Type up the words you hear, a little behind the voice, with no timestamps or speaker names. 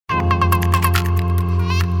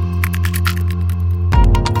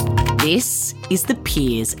This is the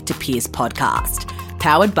Peers to Peers podcast,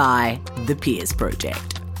 powered by the Peers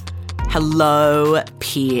Project. Hello,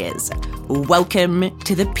 peers. Welcome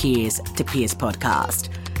to the Peers to Peers podcast.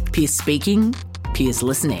 Peers speaking, peers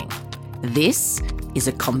listening. This is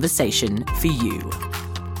a conversation for you.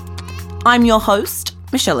 I'm your host,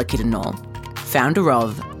 Michelle Kiddenall, founder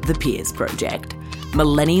of the Peers Project,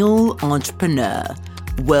 millennial entrepreneur,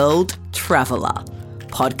 world traveller,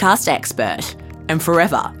 podcast expert, and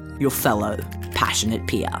forever your fellow passionate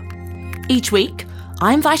peer. Each week,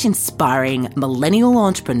 I invite inspiring millennial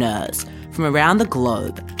entrepreneurs from around the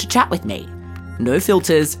globe to chat with me. No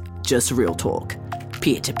filters, just real talk,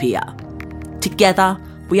 peer to peer. Together,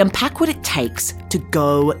 we unpack what it takes to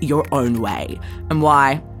go your own way and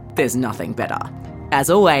why there's nothing better.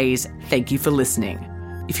 As always, thank you for listening.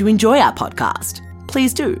 If you enjoy our podcast,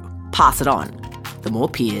 please do pass it on. The more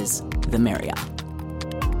peers, the merrier.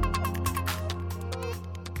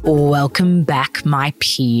 Welcome back, my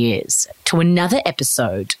peers, to another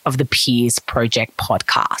episode of the Peers Project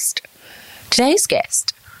podcast. Today's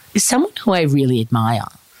guest is someone who I really admire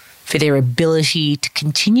for their ability to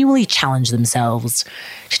continually challenge themselves,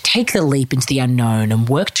 to take the leap into the unknown and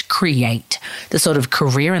work to create the sort of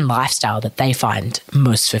career and lifestyle that they find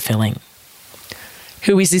most fulfilling.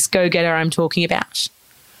 Who is this go-getter I'm talking about?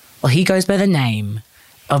 Well, he goes by the name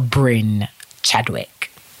of Bryn Chadwick.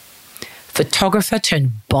 Photographer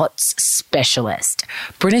turned bots specialist,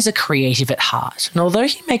 Bryn is a creative at heart, and although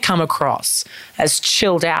he may come across as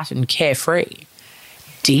chilled out and carefree,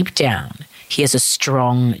 deep down, he has a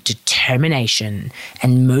strong determination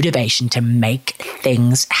and motivation to make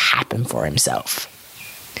things happen for himself.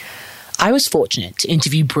 I was fortunate to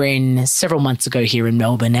interview Bryn several months ago here in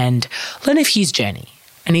Melbourne and learn of his journey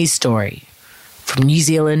and his story from New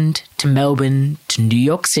Zealand to Melbourne to New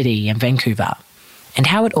York City and Vancouver, and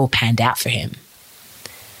how it all panned out for him.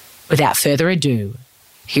 Without further ado,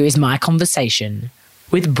 here is my conversation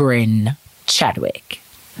with Bryn Chadwick.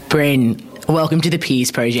 Bryn, welcome to the Peers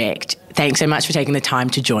Project. Thanks so much for taking the time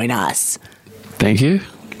to join us. Thank you.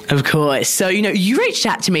 Of course. So, you reached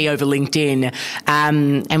out to me over LinkedIn,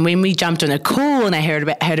 and when we jumped on a call and I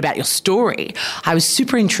heard about your story, I was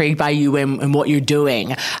super intrigued by you and what you're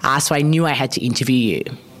doing, so I knew I had to interview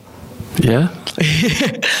you. Yeah.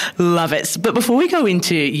 Love it. But before we go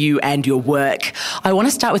into you and your work, I want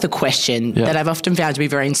to start with a question that I've often found to be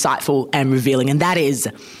very insightful and revealing, and that is,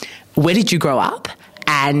 where did you grow up?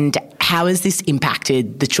 And how has this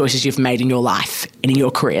impacted the choices you've made in your life and in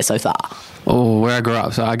your career so far? Oh, where I grew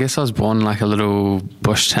up. So I guess I was born in like a little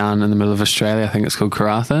bush town in the middle of Australia. I think it's called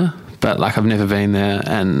Karratha. But like I've never been there,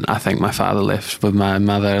 and I think my father left with my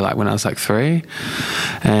mother like when I was like 3.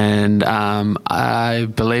 And I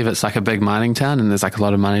believe it's like a big mining town, and there's like a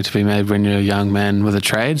lot of money to be made when you're a young man with a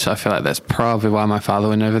trade. So I feel like that's probably why my father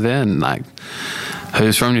went over there, and like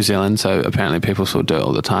who's from New Zealand, so apparently people still do it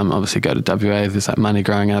all the time. Obviously go to WA, there's like money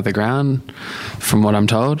growing out of the ground from what I'm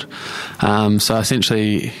told. So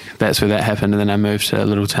essentially that's where that happened, and then I moved to a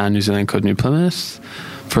little town in New Zealand called New Plymouth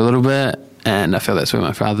for a little bit, and I feel that's where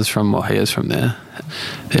my father's from, or he is from there.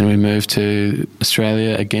 Then we moved to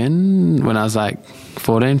Australia again when I was like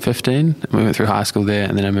 14, 15. We went through high school there,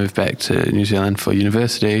 and then I moved back to New Zealand for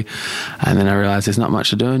university, and then I realised there's not much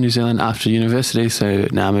to do in New Zealand after university, so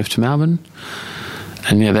now I moved to Melbourne.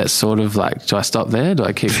 And yeah, that's sort of like, do I stop there? Do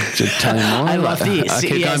I keep telling more? I love this. I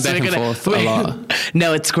keep going back and forth a lot.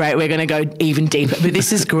 No, it's great. We're going to go even deeper, but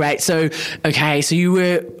this is great. So you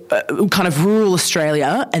were kind of rural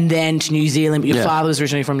Australia and then to New Zealand, but your father was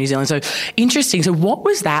originally from New Zealand. So interesting. So what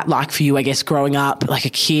was that like for you, I guess, growing up, like a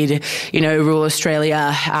kid, rural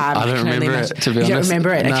Australia? I don't remember it, to be honest. You don't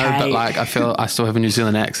remember it? No, okay. But like I feel I still have a New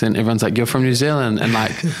Zealand accent. Everyone's like, you're from New Zealand. And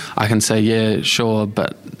like I can say, yeah, sure,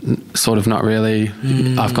 but sort of not really.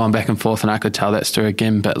 I've gone back and forth, and I could tell that story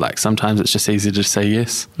again, but like sometimes it's just easy to say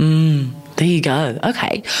yes. There you go.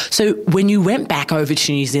 Okay. So when you went back over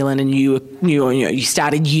to New Zealand and you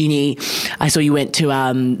started uni, I saw you went to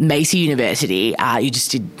Massey University. You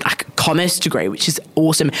just did like a commerce degree, which is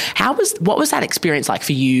awesome. What was that experience like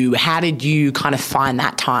for you? How did you kind of find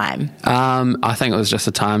that time? I think it was just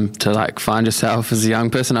a time to like find yourself as a young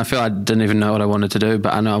person. I feel I didn't even know what I wanted to do,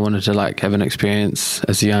 but I know I wanted to like have an experience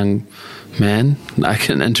as a young man. I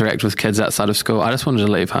can interact with kids outside of school. I just wanted to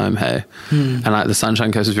leave home, hey. And like the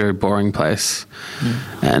Sunshine Coast was a very boring place.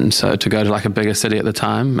 And so to go to like a bigger city at the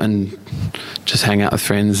time and just hang out with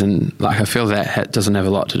friends, and like I feel that doesn't have a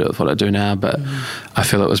lot to do with what I do now, but I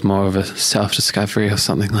feel it was more of a self-discovery or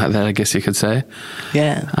something like that, I guess you could say.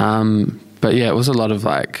 Yeah. But yeah, it was a lot of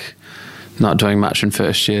like not doing much in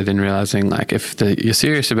first year, then realising like if you're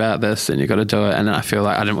serious about this, then you got to do it. And I feel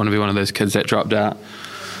like I didn't want to be one of those kids that dropped out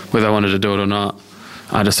whether I wanted to do it or not.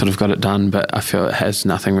 I just sort of got it done, but I feel it has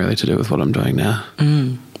nothing really to do with what I'm doing now.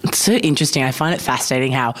 It's so interesting. I find it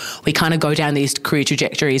fascinating how we kind of go down these career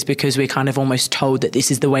trajectories because we're kind of almost told that this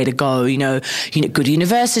is the way to go, good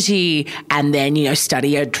university and then,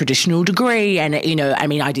 study a traditional degree. And,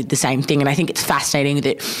 I did the same thing. And I think it's fascinating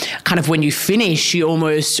that kind of when you finish, you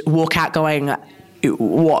almost walk out going,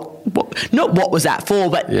 not what was that for,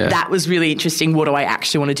 but that was really interesting. What do I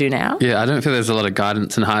actually want to do now? Yeah, I don't feel there's a lot of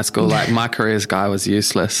guidance in high school. Like, my careers guy was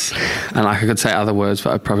useless, and I could say other words,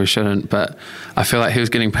 but I probably shouldn't. But I feel like he was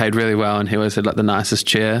getting paid really well, and he always had like the nicest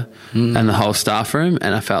chair in the whole staff room,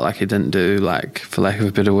 and I felt like he didn't do, like, for lack of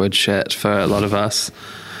a better word, shit for a lot of us,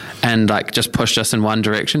 and like just pushed us in one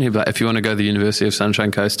direction. He'd be like, if you want to go to the University of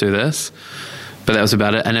Sunshine Coast, do this. But that was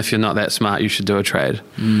about it. And if you're not that smart, you should do a trade.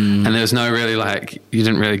 And there was no really, like, you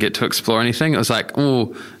didn't really get to explore anything. It was like,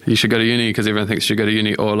 oh, you should go to uni because everyone thinks you should go to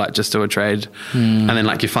uni, or like just do a trade. And then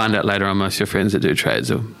like you find out later on most of your friends that do trades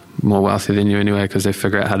are more wealthy than you anyway because they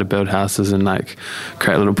figure out how to build houses and like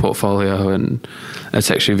create a little portfolio, and it's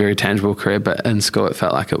actually a very tangible career. But in school it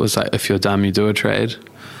felt like it was like, if you're dumb, you do a trade.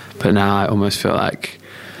 But now I almost feel like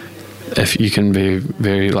if you can be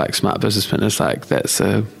very like smart businessman, it's like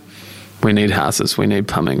we need houses, we need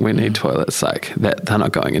plumbing, we need toilets, like that, they're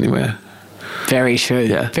not going anywhere. Very true.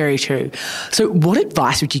 Yeah. Very true. So what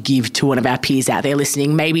advice would you give to one of our peers out there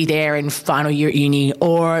listening? Maybe they're in final year at uni,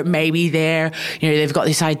 or maybe they're, they've got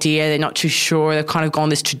this idea, they're not too sure, they've kind of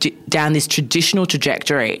gone down this traditional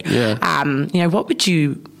trajectory. Yeah. What would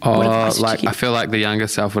you... what advice would you give? I feel like the younger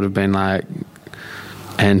self would have been like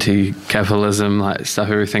anti-capitalism, like stuff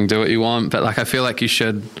everything, do what you want. But like I feel like you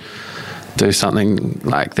should do something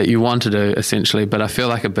like that you want to do essentially, but I feel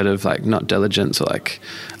like a bit of like not diligence, or like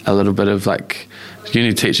a little bit of like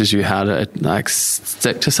uni teaches you how to like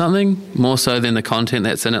stick to something more so than the content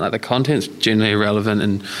that's in it. Like the content's generally irrelevant,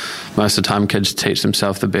 and most of the time kids teach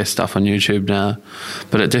themselves the best stuff on YouTube now,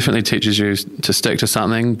 but it definitely teaches you to stick to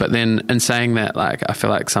something. But then in saying that, like I feel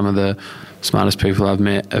like some of the smartest people I've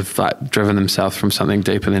met have like driven themselves from something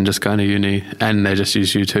deeper than just going to uni, and they just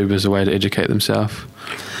use YouTube as a way to educate themselves.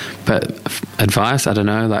 But advice, I don't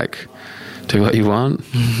know, like do what you want.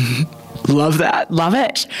 Love that. Love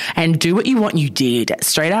it. And do what you want. You did.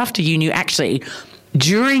 Straight after uni, actually,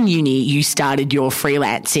 during uni, you started your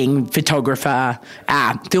freelancing photographer,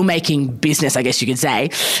 filmmaking business, I guess you could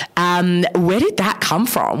say. Where did that come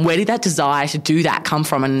from? Where did that desire to do that come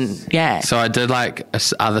from? And yeah. So I did like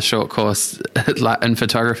other short course like in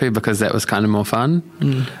photography because that was kind of more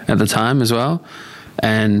fun at the time as well.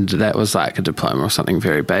 And that was like a diploma or something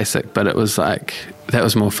very basic, but it was like, that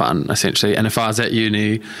was more fun essentially. And if I was at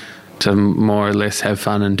uni to more or less have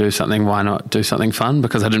fun and do something, why not do something fun?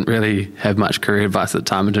 Because I didn't really have much career advice at the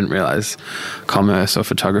time. I didn't realise commerce or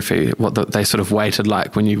photography, what they sort of weighted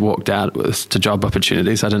like when you walked out to job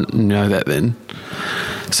opportunities. I didn't know that then.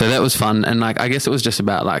 So that was fun. And like, I guess it was just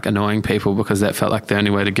about like annoying people because that felt like the only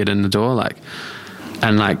way to get in the door. Like,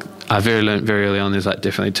 and like, I learned very early on there's like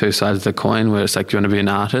definitely two sides of the coin where it's like, do you want to be an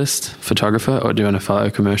artist, photographer, or do you want to follow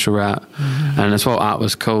a commercial route? And as well, art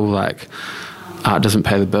was cool. Like art doesn't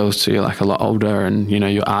pay the bills till you're like a lot older, and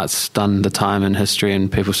your art's done the time in history and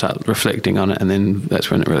people start reflecting on it, and then that's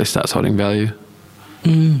when it really starts holding value.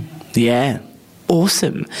 Yeah.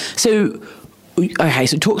 Awesome. So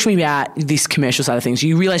talk to me about this commercial side of things.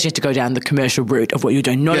 You realise you have to go down the commercial route of what you're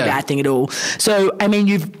doing. Not a bad thing at all. So, I mean,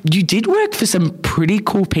 you did work for some pretty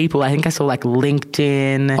cool people. I think I saw like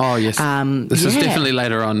LinkedIn. Oh, yes. This is definitely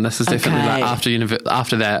later on. This is definitely like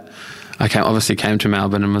after that. I came to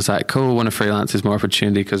Melbourne and was like, cool, want to freelance, there's more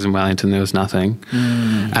opportunity, because in Wellington there was nothing.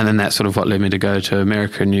 And then that's sort of what led me to go to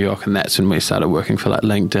America and New York, and that's when we started working for like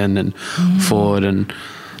LinkedIn and Ford, and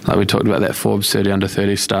like we talked about that Forbes 30 under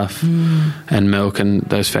 30 stuff and Milk and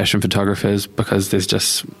those fashion photographers, because there's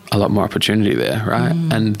just a lot more opportunity there, right?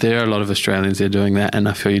 And there are a lot of Australians there doing that, and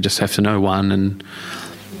I feel you just have to know one. And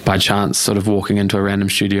by chance, sort of walking into a random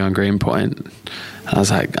studio in Greenpoint, and I was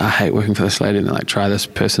like, I hate working for this lady, and they're like, try this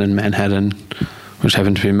person in Manhattan, which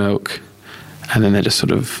happened to be Milk. And then it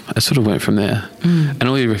sort of went from there. And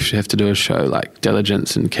all you have to do is show like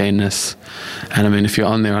diligence and keenness. And I mean, if you're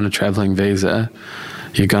on there on a travelling visa,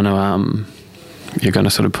 you're gonna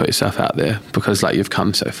sort of put yourself out there because like you've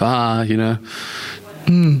come so far,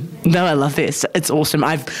 No, I love this. It's awesome.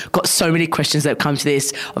 I've got so many questions that have come to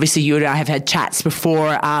this. Obviously, you and I have had chats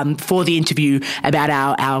before for the interview about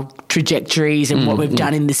our trajectories and what we've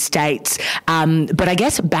done in the States. But I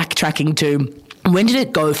guess backtracking to, when did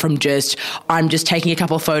it go from just, I'm just taking a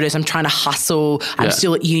couple of photos, I'm trying to hustle, I'm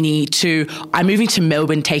still at uni, to I'm moving to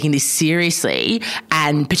Melbourne, taking this seriously,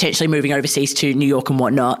 and potentially moving overseas to New York and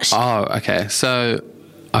whatnot? Oh, okay. So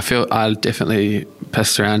I feel I definitely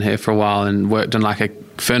pissed around here for a while and worked in like a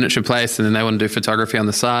furniture place, and then they want to do photography on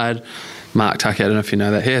the side. Mark Tuckey, I don't know if you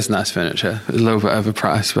know that. He has nice furniture. It's a little bit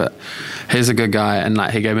overpriced, but he's a good guy, and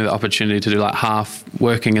like he gave me the opportunity to do like half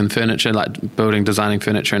working in furniture, like building, designing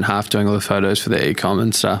furniture, and half doing all the photos for the e-com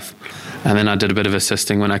and stuff. And then I did a bit of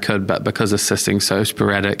assisting when I could, but because assisting's so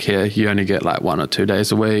sporadic here, you only get like 1 or 2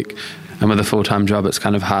 days a week. And with a full-time job, it's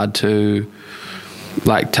kind of hard to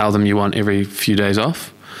like tell them you want every few days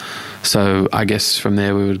off. So I guess from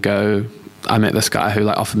there we would go. I met this guy who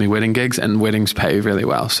like offered me wedding gigs, and weddings pay really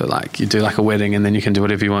well. So like you do like a wedding and then you can do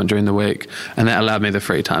whatever you want during the week. And that allowed me the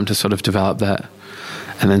free time to sort of develop that.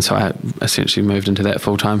 And then so I essentially moved into that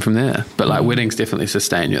full time from there. But like weddings definitely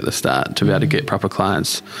sustain you at the start to be able to get proper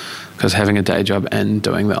clients, because having a day job and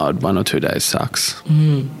doing the odd 1 or 2 days sucks.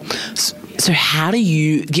 So how do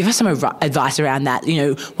you give us some advice around that? You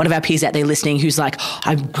know, one of our peers out there listening who's like,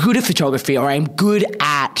 I'm good at photography, or I'm good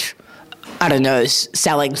at, I don't know,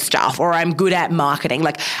 selling stuff, or I'm good at marketing.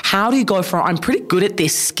 Like, how do you go from, I'm pretty good at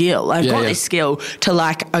this skill, I've got this skill, to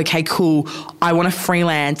like, okay, cool, I want to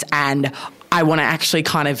freelance and I want to actually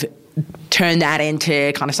kind of turn that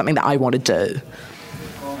into kind of something that I want to do?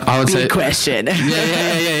 I would say, question.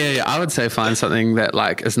 Yeah. I would say find something that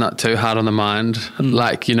like is not too hard on the mind.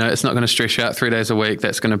 Like, you know, it's not going to stress you out 3 days a week.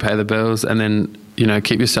 That's going to pay the bills, and then, you know,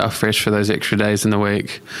 keep yourself fresh for those extra days in the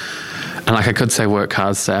week. And like I could say work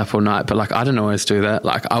hard, stay up all night, but like I didn't always do that.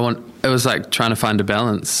 Like it was like trying to find a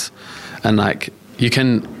balance, and like you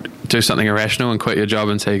can do something irrational and quit your job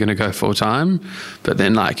and say you're going to go full time, but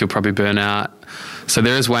then like you'll probably burn out. So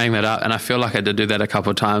there is weighing that up, and I feel like I did do that a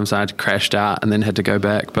couple of times. I crashed out and then had to go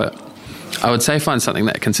back, but I would say find something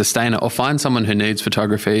that can sustain it, or find someone who needs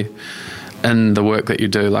photography in the work that you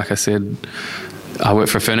do. Like I said, I work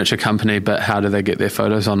for a furniture company, but how do they get their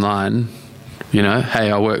photos online? You know, hey,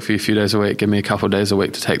 I'll work for you a few days a week, give me a couple of days a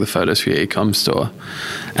week to take the photos for your e-com store.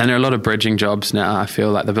 And there are a lot of bridging jobs now. I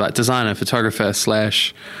feel like they'll be like designer, photographer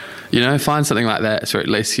 / you know, find something like that, so at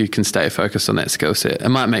least you can stay focused on that skill set. It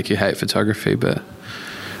might make you hate photography, but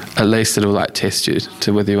at least it'll like test you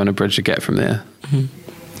to whether you want to bridge the gap from there.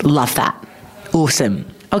 Love that. Awesome.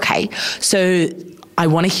 Okay, so I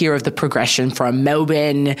want to hear of the progression from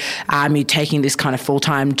Melbourne, you taking this kind of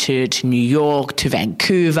full-time to New York, to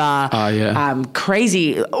Vancouver. Oh, yeah.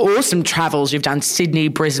 Crazy, awesome travels. You've done Sydney,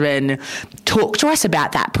 Brisbane. Talk to us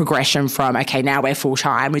about that progression from, okay, now we're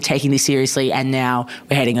full-time, we're taking this seriously, and now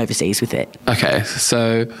we're heading overseas with it. Okay,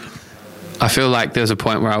 so I feel like there's a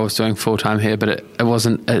point where I was doing full-time here, but it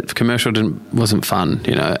wasn't, commercial wasn't fun,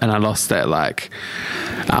 you know, and I lost that, like,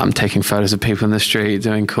 taking photos of people in the street,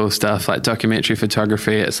 doing cool stuff, like documentary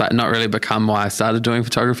photography. It's like not really become why I started doing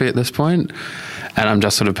photography at this point, and I'm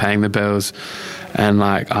just sort of paying the bills, and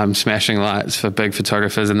like I'm smashing lights for big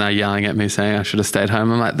photographers, and they're yelling at me saying I should have stayed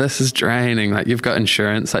home. I'm like, this is draining. Like, you've got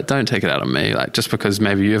insurance, like don't take it out on me, like just because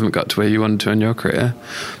maybe you haven't got to where you wanted to in your career.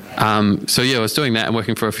 So yeah, I was doing that and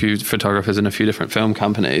working for a few photographers in a few different film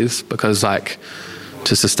companies, because like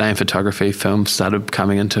to sustain photography, film started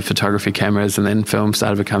coming into photography cameras, and then film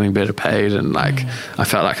started becoming better paid, and like I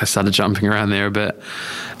felt like I started jumping around there a bit,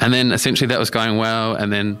 and then essentially that was going well,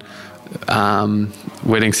 and then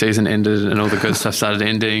wedding season ended and all the good stuff started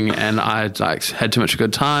ending, and I like had too much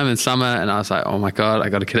good time in summer, and I was like, oh my god, I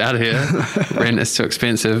got to get out of here. Rent is too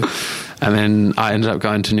expensive. And then I ended up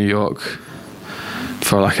going to New York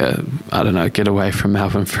for like a, I don't know, get away from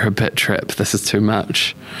Melbourne for a bit trip. This is too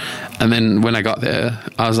much. And then when I got there,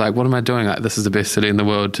 I was like, what am I doing? Like, this is the best city in the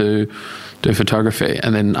world to do photography.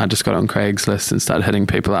 And then I just got on Craigslist and started hitting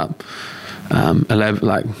people up,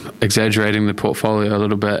 like exaggerating the portfolio a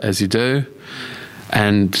little bit as you do,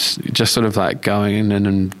 and just sort of like going in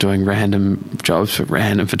and doing random jobs for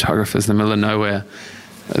random photographers in the middle of nowhere.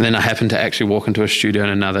 And then I happened to actually walk into a studio,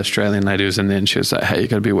 and another Australian lady was in there, and she was like, hey, you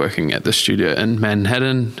got to be working at the studio in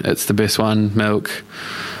Manhattan. It's the best one, Milk.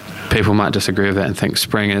 People might disagree with that and think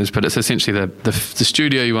Spring is, but it's essentially the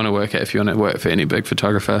studio you want to work at if you want to work for any big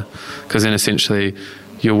photographer, because then essentially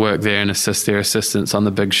you'll work there and assist their assistants on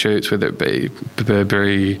the big shoots, whether it be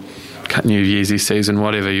Burberry, New Yeezy season,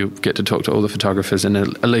 whatever. You get to talk to all the photographers and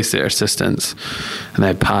at least their assistants, and they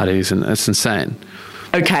have parties, and it's insane.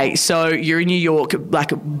 Okay, so you're in New York, like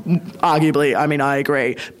arguably, I mean, I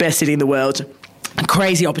agree, best city in the world.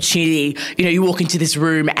 Crazy opportunity. You know, you walk into this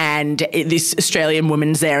room and this Australian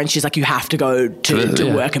woman's there, and she's like, you have to go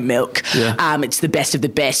to work at Milk. Yeah. It's the best of the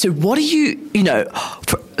best. So what do you know,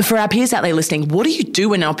 for our peers out there listening, what do you do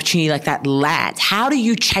when an opportunity like that lands? How do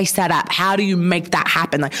you chase that up? How do you make that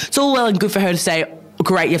happen? Like, it's all well and good for her to say,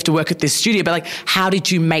 great, you have to work at this studio, but like, how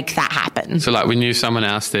did you make that happen? So like we knew someone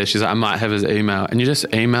else there. She's like, I might have his email, and you just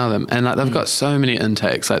email them, and like they've got so many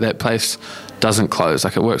intakes. Like that place doesn't close.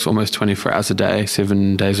 Like it works almost 24 hours a day,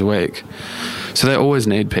 7 days a week. So they always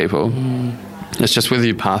need people. It's just whether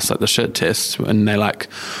you pass like the shit tests, and they like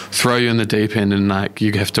throw you in the deep end, and like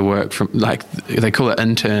you have to work from like they call it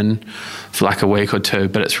intern for like a week or two,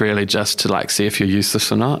 but it's really just to like see if you're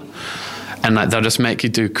useless or not. And like they'll just make you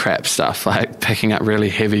do crap stuff, like picking up really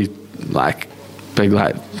heavy, like big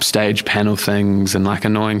like stage panel things and like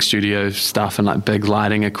annoying studio stuff and like big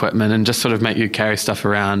lighting equipment, and just sort of make you carry stuff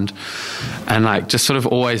around and like just sort of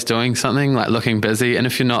always doing something, like looking busy. And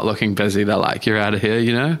if you're not looking busy, they're like, you're out of here,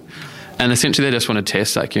 you know? And essentially they just want to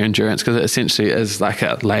test like your endurance, because it essentially is like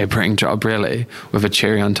a labouring job really with a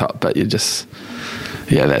cherry on top. But you just,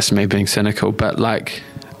 yeah, that's me being cynical. But like,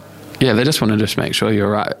 yeah, they just want to just make sure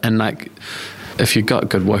you're right. And like, if you've got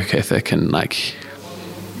good work ethic and like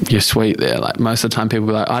you're sweet there, like most of the time people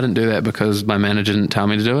be like, I didn't do that because my manager didn't tell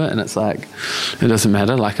me to do it. And it's like, it doesn't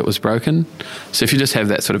matter, like it was broken. So if you just have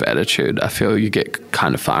that sort of attitude, I feel you get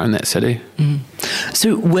kind of far in that city.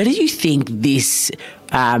 So where do you think this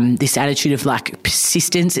attitude of like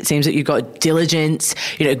persistence, it seems that you've got diligence,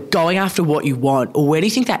 you know, going after what you want, or where do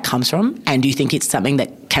you think that comes from? And do you think it's something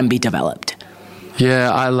that can be developed? Yeah,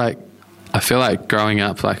 I feel like growing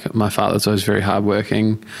up, like my father was always very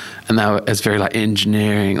hardworking, and it's very like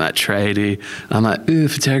engineering, like tradey. And I'm like, ooh,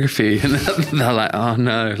 photography, and they're like, oh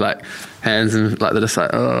no, like hands, and like they're just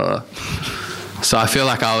like, oh. So I feel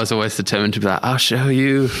like I was always determined to be like, I'll show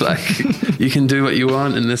you, like you can do what you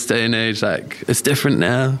want in this day and age. Like it's different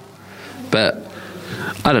now, but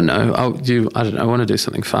I don't know. I want to do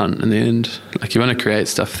something fun in the end. Like you want to create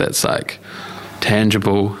stuff that's like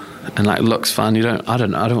tangible and like looks fun. I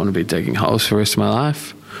don't want to be digging holes for the rest of my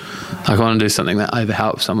life. Like I want to do something that either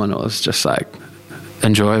helps someone or is just like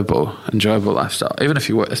enjoyable lifestyle. Even if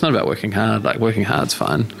you work, it's not about working hard. Like working hard's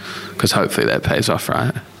fine, because hopefully that pays off,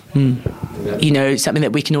 right? You know, something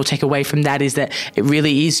that we can all take away from that is that it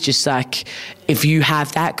really is just like, if you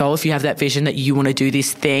have that goal, if you have that vision that you want to do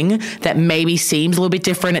this thing that maybe seems a little bit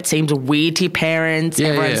different, it seems weird to your parents,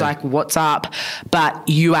 everyone's like, what's up? But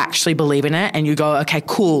you actually believe in it and you go, okay,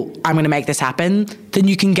 cool, I'm going to make this happen, then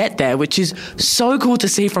you can get there, which is so cool to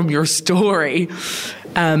see from your story.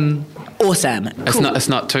 Awesome. Cool. It's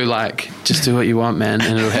not too like, just do what you want, man,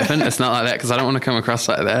 and it'll happen. It's not like that, because I don't want to come across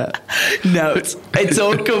like that. No, it's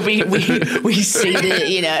all cool. We see the,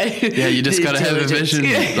 you know. Yeah, you just got to have a vision.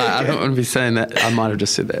 Like, I don't want to be saying that. I might have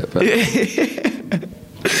just said that, but.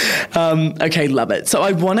 Okay, love it. So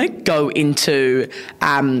I want to go into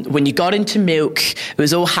when you got into Milk, it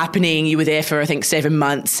was all happening. You were there for, I think, 7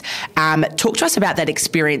 months. Talk to us about that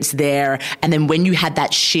experience there, and then when you had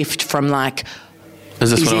that shift from like, is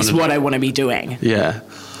this what I want to be doing? Yeah.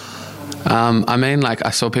 I mean, like I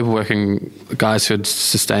saw people guys who had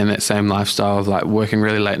sustained that same lifestyle of like working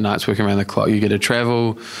really late nights, working around the clock. You get to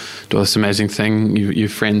travel, do this amazing thing. Your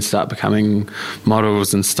friends start becoming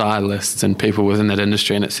models and stylists and people within that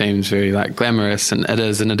industry, and it seems very like glamorous, and it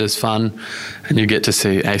is fun. And you get to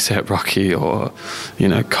see A$AP Rocky or, you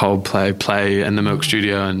know, Coldplay play in the Milk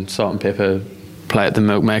studio, and Salt-N-Pepa play at the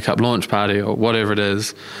Milk makeup launch party or whatever it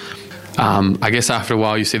is. I guess after a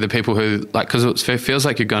while you see the people who, like, because it feels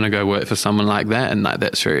like you're going to go work for someone like that, and like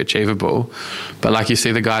that's very achievable, but like you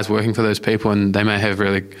see the guys working for those people, and they may have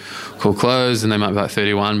really cool clothes, and they might be like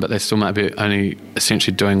 31, but they still might be only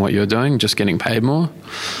essentially doing what you're doing, just getting paid more.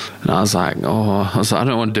 And I was like, I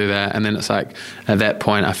don't want to do that. And then it's like, at that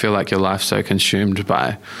point I feel like your life's so consumed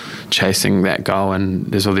by chasing that goal, and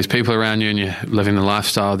there's all these people around you and you're living the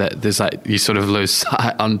lifestyle that there's like, you sort of lose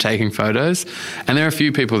sight on taking photos. And there are a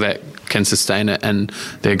few people that can sustain it, and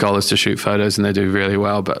their goal is to shoot photos, and they do really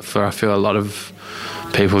well. But for, I feel, a lot of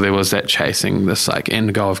people, there was that chasing this like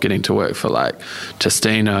end goal of getting to work for like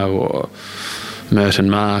Testino or Merton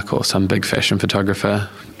Mark or some big fashion photographer.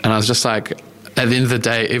 And I was just like, at the end of the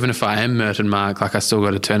day, even if I am Merton Mark, like I still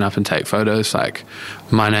got to turn up and take photos. Like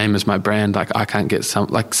my name is my brand. Like I can't get some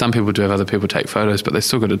people do have other people take photos, but they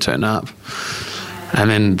still got to turn up. And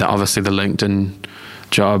then obviously the LinkedIn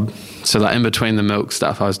job. So like in between the Milk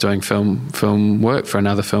stuff, I was doing film work for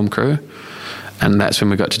another film crew, and that's when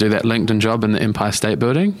we got to do that LinkedIn job in the Empire State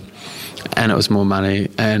Building, and it was more money,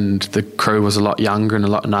 and the crew was a lot younger and a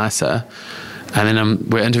lot nicer. And then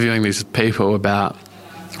we're interviewing these people about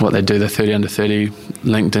what they do, the 30 under 30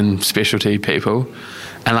 LinkedIn specialty people,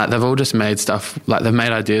 and like they've all just made stuff, like they've made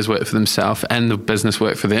ideas work for themselves and the business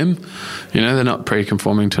work for them. You know, they're not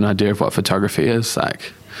pre-conforming to an idea of what photography is.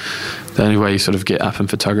 Like the only way you sort of get up in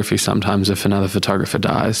photography sometimes if another photographer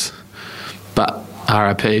dies. But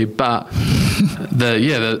RIP, but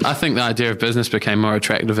I think the idea of business became more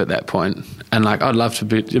attractive at that point. And like, I'd love to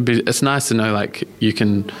be, it's nice to know like you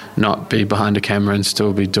can not be behind a camera and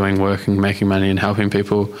still be doing work and making money and helping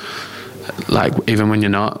people, like even when you're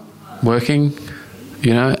not working,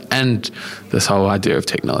 you know. And this whole idea of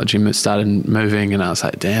technology started moving, and I was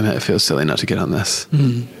like, damn it feels silly not to get on this.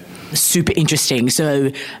 Super interesting.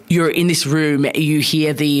 So you're in this room, you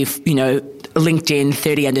hear the, you know, LinkedIn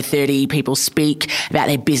 30 under 30 people speak about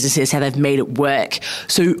their businesses, how they've made it work.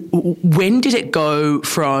 So when did it go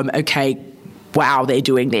from, okay, wow, they're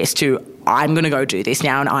doing this, to I'm going to go do this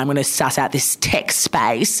now and I'm going to suss out this tech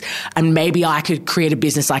space and maybe I could create a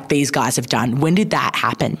business like these guys have done? When did that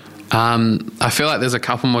happen? I feel like there's a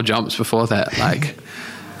couple more jumps before that. Like,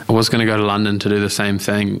 I was going to go to London to do the same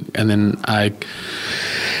thing, and then I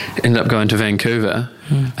ended up going to Vancouver.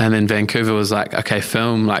 And then Vancouver was like, okay,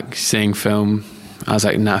 film, like seeing film. I was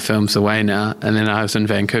like, nah, film's the way now. And then I was in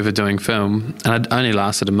Vancouver doing film, and I'd only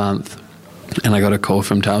lasted a month, and I got a call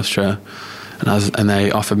from Telstra, and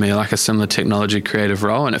they offered me like a similar technology creative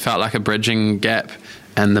role, and it felt like a bridging gap,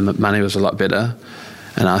 and the money was a lot better,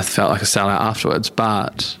 and I felt like a sellout afterwards.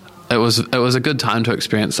 But it was a good time to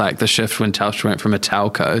experience like the shift when Telstra went from a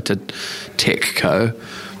telco to techco,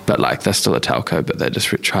 but like they're still a telco, but they just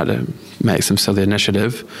try to make some silly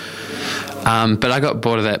initiative. But I got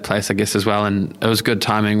bored of that place, I guess, as well, and it was good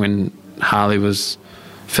timing when Harley was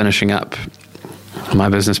finishing up, my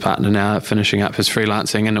business partner now, finishing up his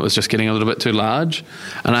freelancing, and it was just getting a little bit too large,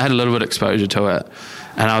 and I had a little bit of exposure to it,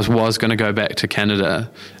 and I was going to go back to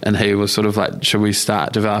Canada, and he was sort of like, should we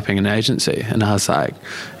start developing an agency? And I was like,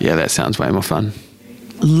 yeah, that sounds way more fun.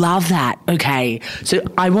 Love that. Okay. So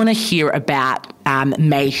I want to hear about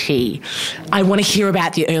Matey. I want to hear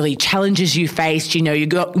about the early challenges you faced. You know, you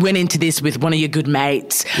went into this with one of your good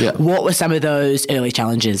mates. Yeah. What were some of those early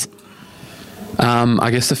challenges? I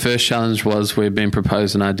guess the first challenge was we'd been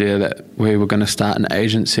proposed an idea that we were going to start an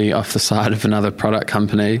agency off the side of another product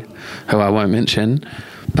company, who I won't mention,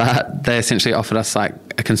 but they essentially offered us like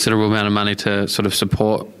a considerable amount of money to sort of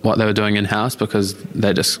support what they were doing in-house, because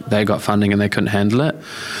they got funding and they couldn't handle it.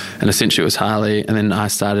 And essentially it was Harley, and then I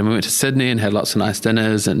started, and we went to Sydney and had lots of nice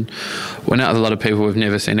dinners and went out with a lot of people we've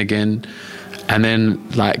never seen again. And then,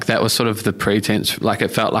 like, that was sort of the pretense. Like, it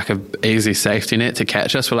felt like a easy safety net to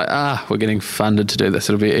catch us. We're like, we're getting funded to do this.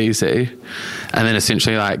 It'll be easy. And then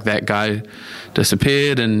essentially, like, that guy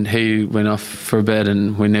disappeared and he went off for a bit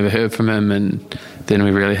and we never heard from him. And then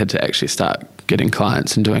we really had to actually start getting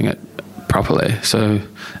clients and doing it properly. So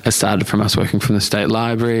it started from us working from the State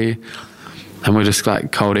Library, and we're just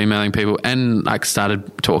like cold emailing people, and like started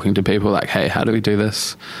talking to people like, hey, how do we do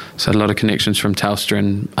this? So I had a lot of connections from Telstra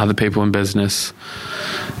and other people in business.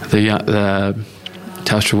 The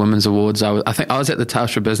Telstra Women's Awards, I think I was at the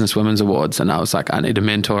Telstra Business Women's Awards, and I was like, I need a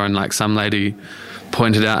mentor, and like some lady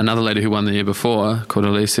pointed out another lady who won the year before called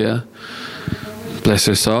Alicia, bless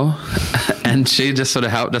her soul. And she just sort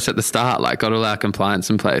of helped us at the start, like got all our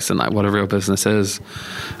compliance in place and like what a real business is,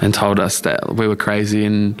 and told us that we were crazy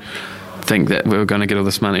and think that we were going to get all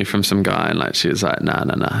this money from some guy, and like she was like, nah.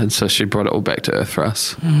 And so she brought it all back to earth for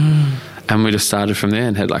us. And we just started from there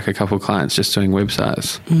and had like a couple of clients just doing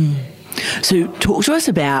websites. So talk to us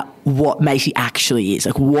about what Matey actually is.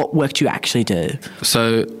 Like, what work do you actually do?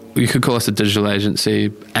 So you could call us a digital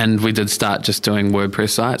agency, and we did start just doing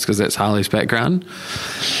WordPress sites because that's Harley's background.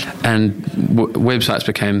 And websites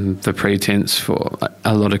became the pretense for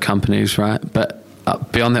a lot of companies, right? But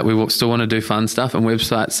beyond that, we still want to do fun stuff, and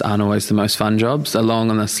websites aren't always the most fun jobs. They're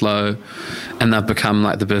long and they're slow, and they've become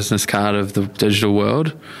like the business card of the digital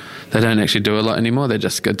world. They don't actually do a lot anymore. They're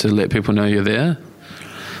just good to let people know you're there.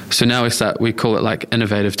 So now we call it like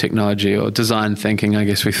innovative technology or design thinking. I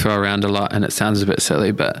guess we throw around a lot, and it sounds a bit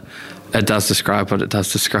silly, but it does describe what it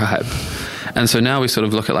does describe. And so now we sort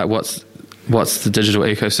of look at like what's the digital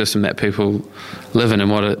ecosystem that people live in,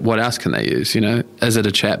 and what else can they use? You know, is it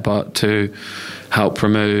a chatbot to help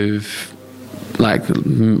remove like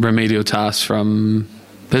remedial tasks from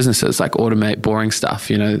businesses, like automate boring stuff,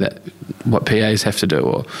 you know, that what PAs have to do,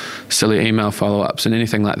 or silly email follow-ups and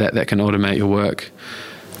anything like that can automate your work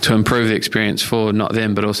to improve the experience for not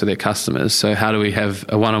them but also their customers. So how do we have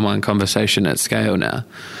a one-on-one conversation at scale now?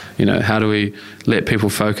 You know, how do we let people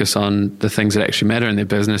focus on the things that actually matter in their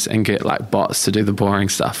business and get like bots to do the boring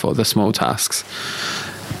stuff or the small tasks?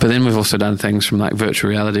 But then we've also done things from like virtual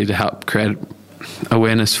reality to help create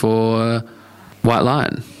awareness for White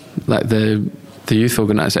Lion, like the youth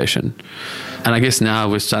organisation. And I guess now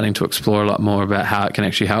we're starting to explore a lot more about how it can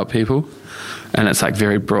actually help people. And it's like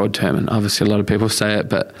very broad term, and obviously a lot of people say it,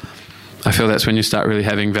 but I feel that's when you start really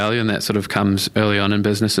having value, and that sort of comes early on in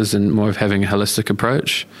businesses and more of having a holistic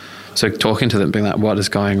approach. So talking to them, being like, what is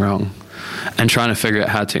going wrong? And trying to figure out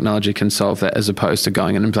how technology can solve that, as opposed to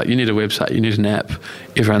going in and be like, you need a website, you need an app,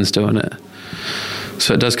 everyone's doing it.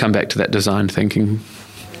 So it does come back to that design thinking.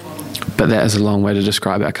 But that is a long way to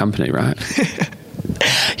describe our company, right?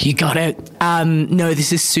 You got it. No,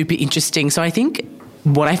 this is super interesting. So I think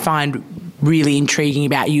what I find really intriguing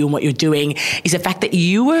about you and what you're doing is the fact that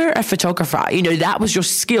you were a photographer. You know, that was your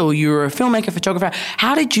skill. You were a filmmaker, photographer.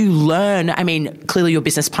 How did you learn? I mean, clearly your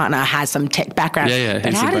business partner has some tech background. Yeah,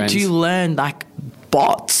 but how did you learn like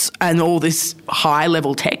bots and all this high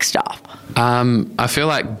level tech stuff? I feel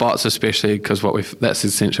like bots, especially because that's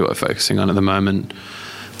essentially what we're focusing on at the moment.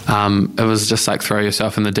 It was just like throw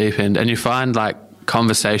yourself in the deep end, and you find like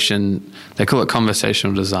conversation, they call it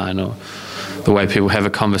conversational design, or the way people have a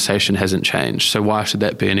conversation hasn't changed. So why should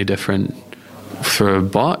that be any different for a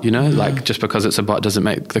bot? You know, like just because it's a bot doesn't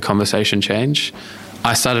make the conversation change.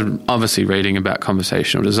 I started obviously reading about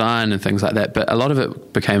conversational design and things like that, but a lot of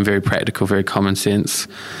it became very practical, very common sense.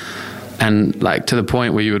 And like to the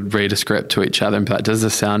point where you would read a script to each other and be like, does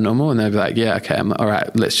this sound normal? And they'd be like, yeah, okay, all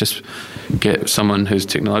right, let's just get someone who's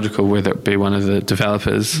technological, whether it be one of the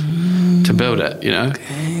developers, to build it, you know?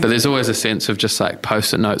 Okay. But there's always a sense of just like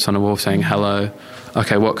post-it notes on a wall saying, hello,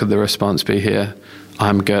 okay, what could the response be here?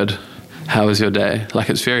 I'm good. How was your day?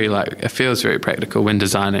 Like it's very like, it feels very practical when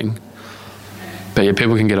designing. But yeah,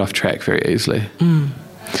 people can get off track very easily.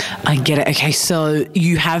 I get it. Okay, so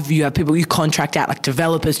you have people you contract out like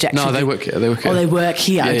developers to actually... No, they work here. Oh, they work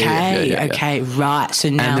here. Yeah, okay, yeah, okay, right. So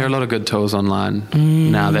now... And there are a lot of good tools online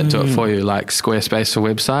now that do it for you, like Squarespace for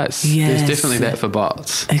websites. Yes. There's definitely that for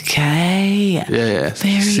bots. Okay. Yeah.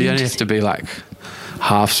 Very so you only have to be like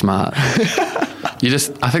half smart.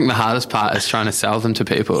 I think the hardest part is trying to sell them to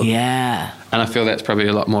people. Yeah. And I feel that's probably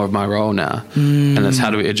a lot more of my role now. And it's how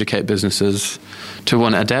do we educate businesses to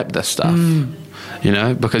want to adapt this stuff. You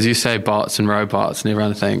know, because you say bots and robots and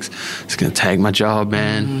everyone thinks it's going to take my job,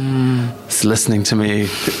 man. It's listening to me.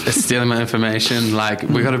 It's stealing my information. Like,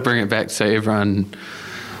 we got to bring it back so everyone,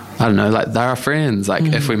 I don't know, like they're our friends. Like,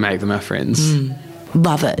 if we make them our friends.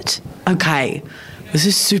 Love it. Okay. This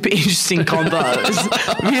is super interesting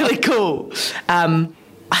combos. Really cool.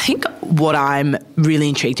 I think what I'm really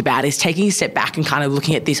intrigued about is taking a step back and kind of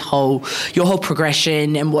looking at your whole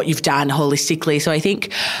progression and what you've done holistically. So I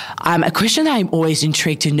think a question that I'm always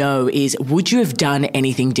intrigued to know is, would you have done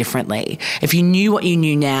anything differently? If you knew what you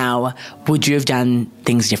knew now, would you have done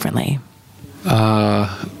things differently?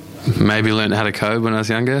 Maybe learned how to code when I was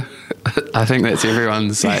younger. I think that's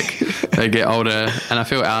everyone's, like, they get older, and I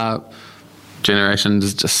feel our generation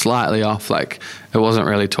is just slightly off. Like, it wasn't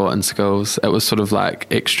really taught in schools. It was sort of like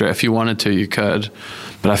extra. If you wanted to, you could.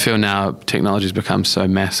 But I feel now technology's become so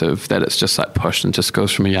massive that it's just like pushed into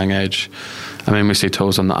schools from a young age. I mean, we see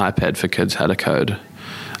tools on the iPad for kids how to code.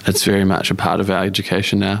 It's very much a part of our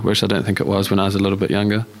education now, whereas I don't think it was when I was a little bit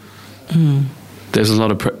younger. There's a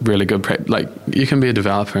lot of really good like, you can be a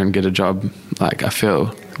developer and get a job, like, I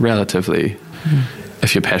feel, relatively,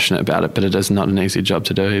 if you're passionate about it, but it is not an easy job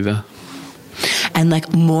to do either. And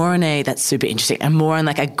like more on that's super interesting, and more on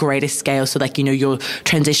like a greater scale. So like, you know, your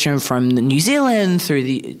transition from New Zealand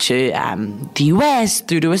through to the US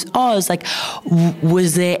through to Oz, like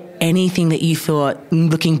was there anything that you thought,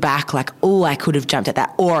 looking back, like, oh, I could have jumped at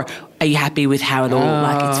that? Or are you happy with how it all,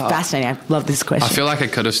 like, it's fascinating. I love this question. I feel like I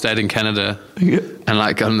could have stayed in Canada and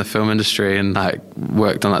like got in the film industry and like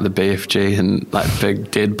worked on like the BFG and like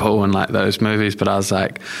big Deadpool and like those movies. But I was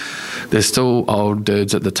like, there's still old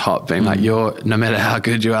dudes at the top being like, no matter how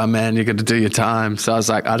good you are, man, you got to do your time. So I was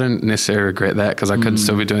like, I don't necessarily regret that because I could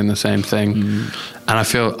still be doing the same thing. And I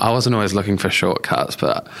feel I wasn't always looking for shortcuts,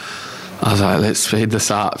 but I was like, let's speed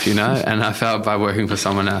this up, you know? And I felt by working for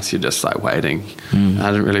someone else, you're just like waiting.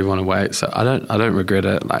 I didn't really want to wait. So I don't regret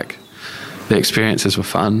it. Like, the experiences were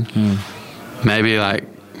fun. Maybe like,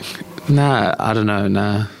 I don't know,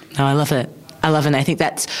 No, I love it. And I think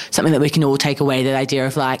that's something that we can all take away, that idea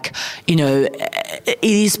of like, you know, it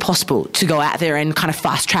is possible to go out there and kind of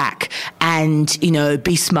fast track and, you know,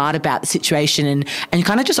 be smart about the situation and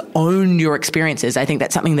kind of just own your experiences. I think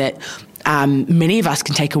that's something that many of us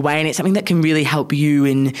can take away, and it's something that can really help you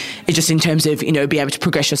in terms of, you know, be able to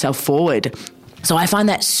progress yourself forward. So I find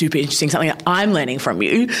that super interesting, something that I'm learning from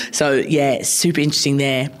you. So yeah, super interesting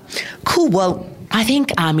there. Cool. Well, I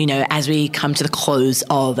think, you know, as we come to the close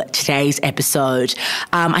of today's episode,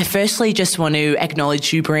 I firstly just want to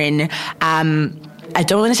acknowledge you, Bryn. I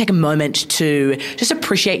don't want to take a moment to just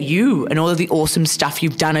appreciate you and all of the awesome stuff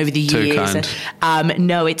you've done over the years. Too kind.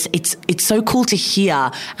 No, it's so cool to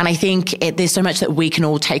hear, and I think there's so much that we can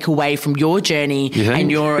all take away from your journey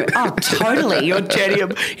and your totally your journey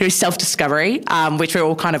of self-discovery, which we're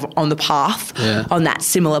all kind of on the path, on that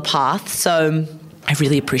similar path. So I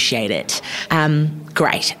really appreciate it.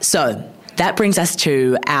 Great. So that brings us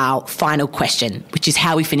to our final question, which is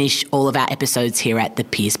how we finish all of our episodes here at the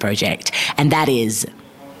Peers Project. And that is,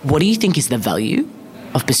 what do you think is the value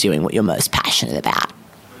of pursuing what you're most passionate about?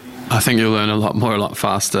 I think you'll learn a lot more, a lot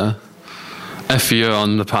faster if you're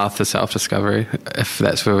on the path to self-discovery, if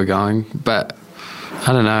that's where we're going. But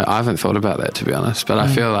I don't know. I haven't thought about that, to be honest. But I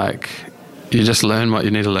feel like you just learn what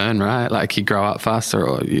you need to learn, right? Like you grow up faster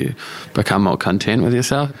or you become more content with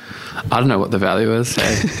yourself. I don't know what the value is.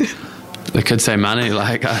 They could say money,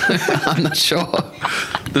 like, I'm not sure.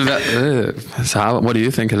 So what do you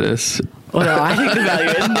think it is? Well, no, I think the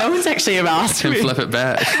value is no one's actually ever asked me. Can flip it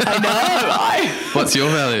back. I know. What's your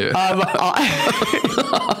value?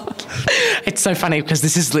 It's so funny because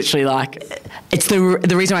this is literally like, it's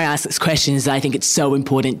the reason why I ask this question is that I think it's so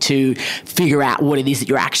important to figure out what it is that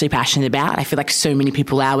you're actually passionate about. I feel like so many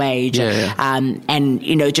people our age, and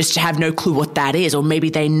just have no clue what that is, or maybe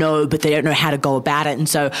they know but they don't know how to go about it. And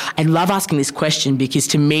so I love asking this question because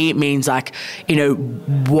to me it means like,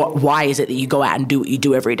 why is it that you go out and do what you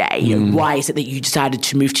do every day? Why is it that you decided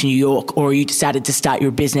to move to New York or you decided to start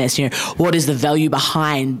your business? What is the value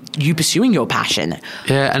behind you pursuing your passion?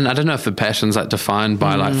 Yeah, and I don't know if the passion's like defined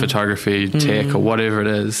by like photography, tech, or whatever it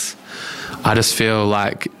is. I just feel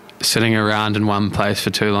like sitting around in one place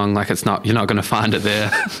for too long, like you're not going to find it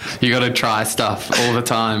there. You got to try stuff all the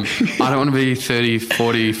time. I don't want to be 30,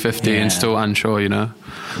 40, 50 and still unsure, I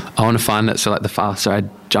want to find it, so like the faster I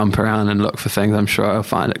jump around and look for things, I'm sure I'll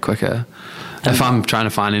find it quicker. If I'm trying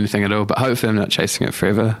to find anything at all, but hopefully I'm not chasing it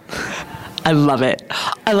forever. I love it.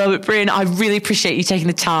 Bryn. I really appreciate you taking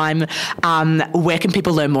the time. Where can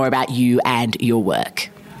people learn more about you and your work?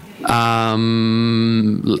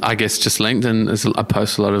 I guess just LinkedIn. I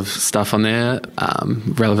post a lot of stuff on there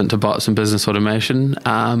relevant to bots and business automation.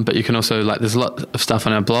 But you can also, there's a lot of stuff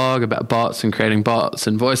on our blog about bots and creating bots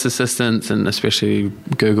and voice assistants, and especially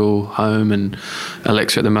Google Home and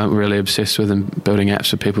Alexa at the moment. We're really obsessed with and building apps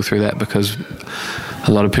for people through that because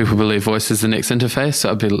a lot of people believe voice is the next interface.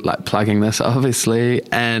 So I'd be plugging this, obviously,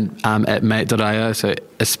 and at mate.io. So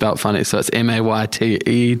it's spelt funny. So it's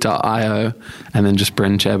MAYTE.io, and then just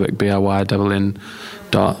Bryn Chadwick, BRYNN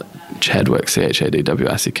Chadwick,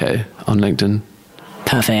 CHADWICK on LinkedIn.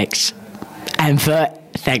 Perfect. And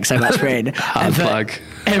thanks so much, Bryn. And for plug.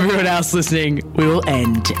 Everyone else listening, we will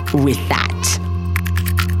end with that.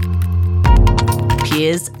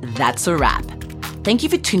 Peers, that's a wrap. Thank you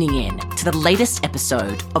for tuning in to the latest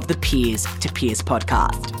episode of the Peers to Peers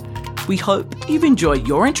podcast. We hope you've enjoyed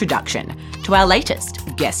your introduction to our latest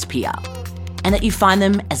guest peer, and that you find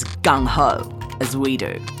them as gung-ho as we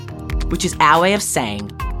do, which is our way of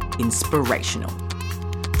saying inspirational.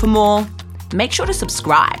 For more, make sure to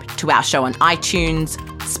subscribe to our show on iTunes,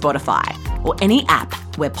 Spotify, or any app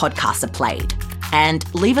where podcasts are played, and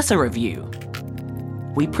leave us a review.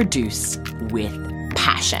 We produce with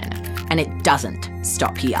passion, and it doesn't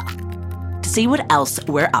stop here. To see what else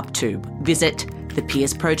we're up to, visit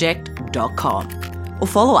thepeersproject.com or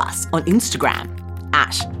follow us on Instagram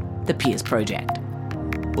at thepeersproject.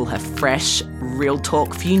 We'll have fresh, real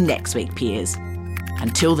talk for you next week, peers.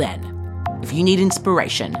 Until then, if you need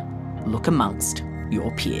inspiration, look amongst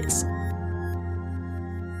your peers.